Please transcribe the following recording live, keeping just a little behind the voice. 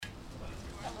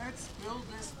Let's build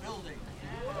this building.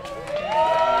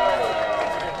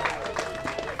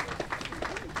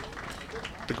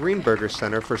 The Greenberger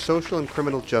Center for Social and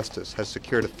Criminal Justice has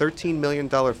secured a $13 million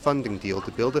funding deal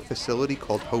to build a facility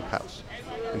called Hope House.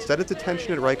 Instead of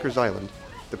detention at Rikers Island,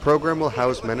 the program will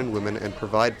house men and women and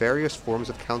provide various forms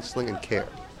of counseling and care.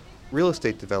 Real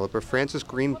estate developer Francis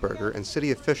Greenberger and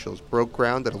city officials broke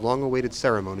ground at a long-awaited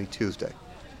ceremony Tuesday.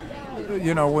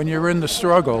 You know, when you're in the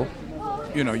struggle,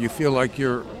 you feel like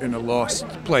you're in a lost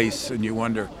place and you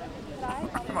wonder,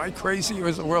 am I crazy or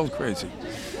is the world crazy?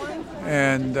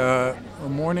 And a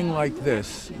morning like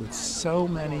this, with so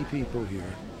many people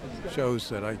here, shows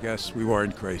that I guess we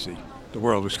weren't crazy. The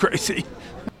world was crazy.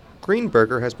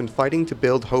 Greenberger has been fighting to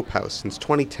build Hope House since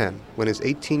 2010, when his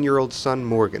 18-year-old son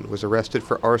Morgan was arrested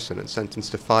for arson and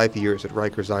sentenced to 5 years at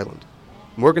Rikers Island.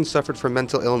 Morgan suffered from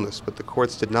mental illness, but the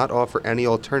courts did not offer any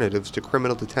alternatives to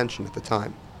criminal detention at the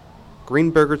time.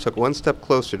 Greenberger took one step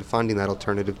closer to finding that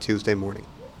alternative Tuesday morning.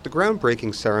 The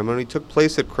groundbreaking ceremony took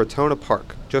place at Crotona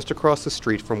Park, just across the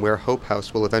street from where Hope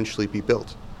House will eventually be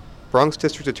built. Bronx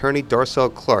District Attorney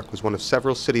Darcel Clark was one of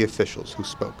several city officials who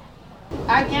spoke.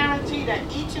 I guarantee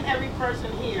that each and every person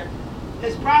here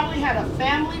has probably had a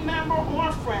family member or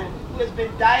a friend who has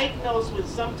been diagnosed with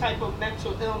some type of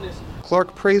mental illness.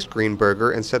 Clark praised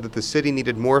Greenberger and said that the city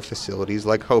needed more facilities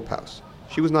like Hope House.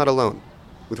 She was not alone.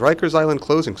 With Rikers Island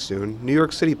closing soon, New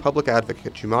York City public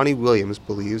advocate Jumaane Williams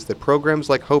believes that programs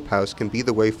like Hope House can be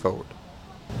the way forward.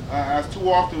 As too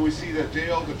often we see that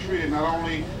jails are treated not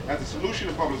only as a solution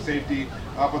to public safety,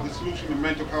 but the solution to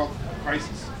mental health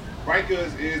crisis.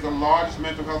 Rikers is the largest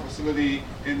mental health facility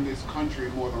in this country,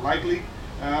 more than likely.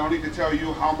 I don't need to tell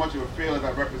you how much of a failure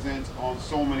that represents on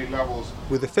so many levels.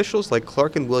 With officials like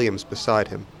Clark and Williams beside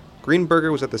him,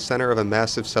 Greenberger was at the center of a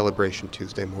massive celebration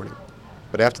Tuesday morning.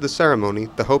 But after the ceremony,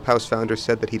 the Hope House founder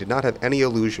said that he did not have any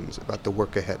illusions about the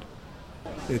work ahead.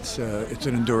 It's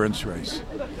an endurance race.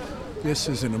 This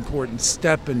is an important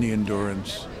step in the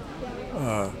endurance,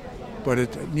 but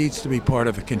it needs to be part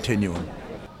of a continuum.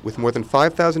 With more than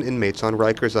 5,000 inmates on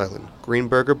Rikers Island,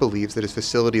 Greenberger believes that his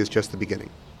facility is just the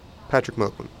beginning. Patrick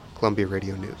Moquin, Columbia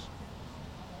Radio News.